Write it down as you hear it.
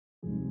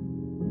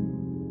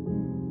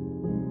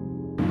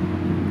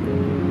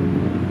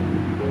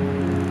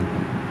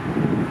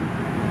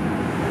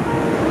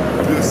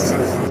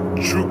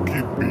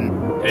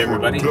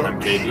everybody, I'm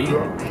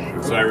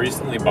JD. So I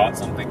recently bought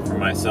something for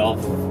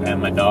myself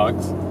and my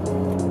dogs,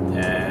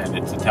 and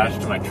it's attached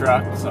to my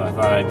truck, so I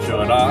thought I'd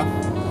show it off.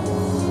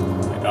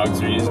 My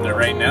dogs are using it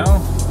right now,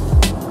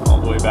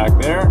 all the way back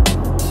there.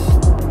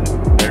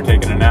 They're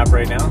taking a nap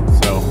right now,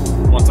 so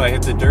once I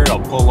hit the dirt, I'll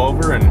pull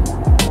over and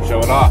show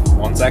it off.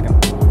 1 second.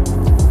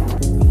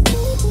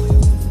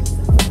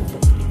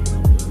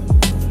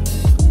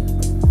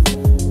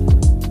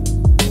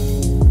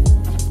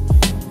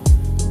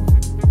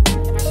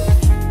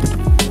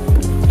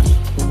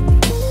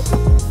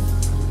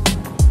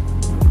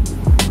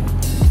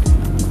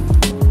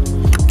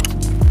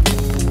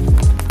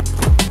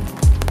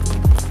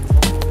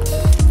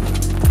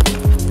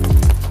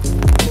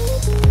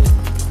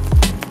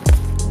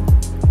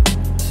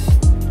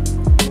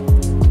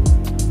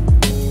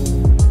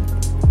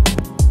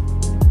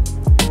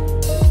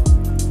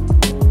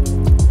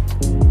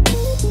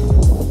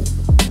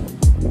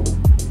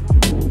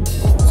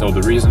 So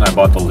the reason I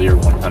bought the Leer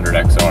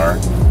 100XR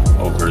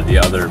over the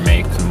other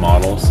makes and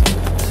models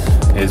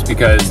is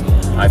because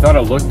I thought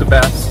it looked the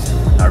best.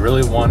 I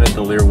really wanted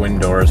the Leer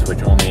wind doors,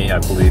 which only I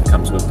believe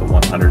comes with the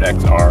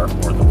 100XR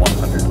or the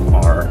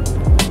 100R.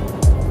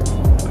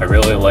 I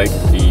really like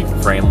the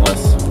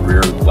frameless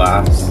rear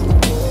glass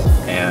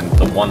and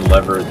the one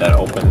lever that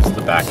opens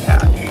the back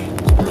hatch.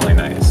 It's really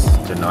nice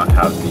to not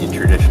have the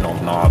traditional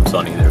knobs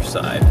on either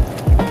side.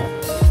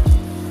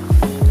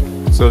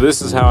 So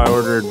this is how I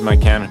ordered my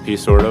canopy,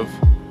 sort of.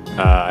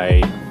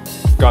 I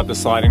got the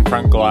sliding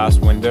front glass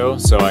window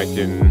so I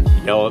can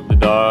yell at the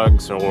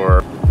dogs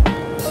or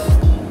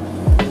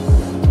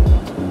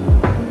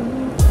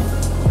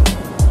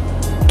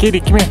Kitty,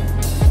 come here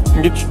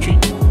and get your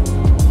treat.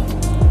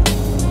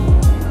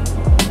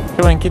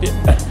 Come on, kitty.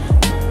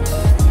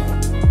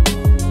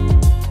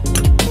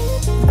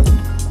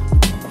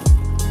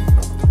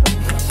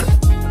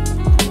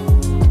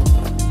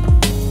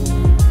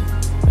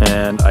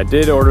 And I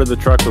did order the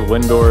truck with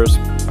wind doors.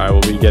 I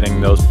will be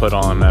getting those put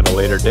on at a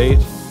later date.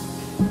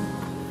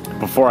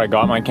 Before I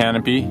got my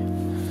canopy,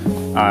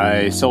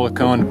 I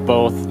siliconed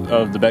both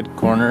of the bed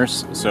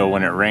corners so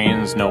when it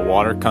rains, no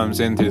water comes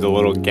in through the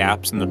little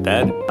gaps in the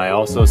bed. I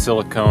also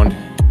siliconed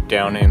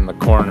down in the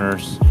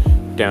corners.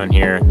 Down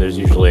here, there's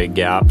usually a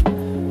gap.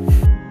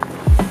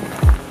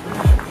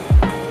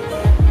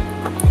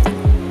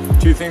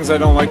 Two things I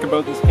don't like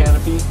about this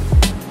canopy.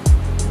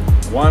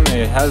 One,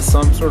 it has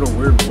some sort of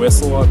weird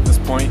whistle at this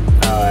point.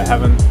 I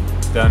haven't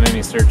done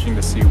any searching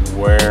to see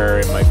where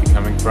it might be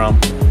coming from.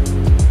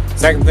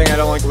 Second thing I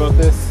don't like about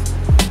this,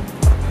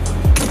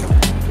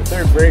 the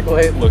third brake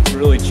light looks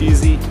really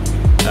cheesy.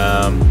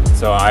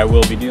 So I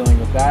will be dealing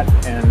with that,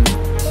 and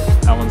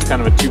that one's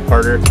kind of a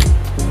two-parter.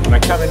 When I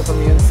come in from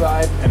the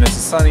inside and it's a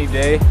sunny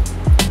day,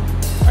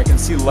 I can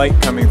see light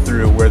coming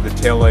through where the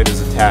taillight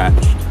is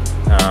attached.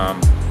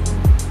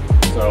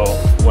 So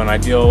when I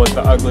deal with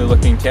the ugly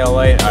looking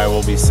taillight, I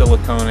will be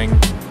siliconing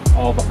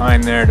all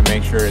behind there to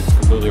make sure it's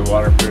completely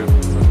waterproof,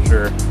 because I'm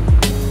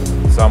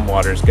sure some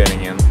water's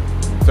getting in.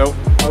 So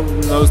other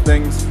than those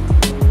things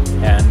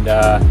and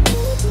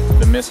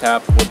the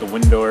mishap with the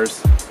wind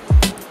doors,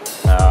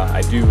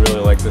 I do really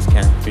like this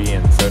canopy,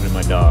 and so do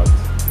my dogs.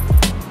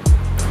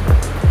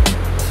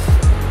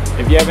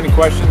 If you have any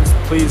questions,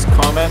 please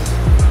comment.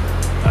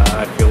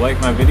 If you like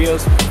my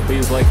videos,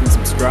 please like and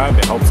subscribe.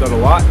 It helps out a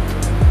lot.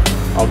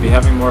 I'll be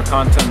having more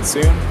content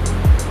soon.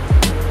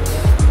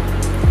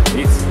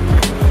 Peace.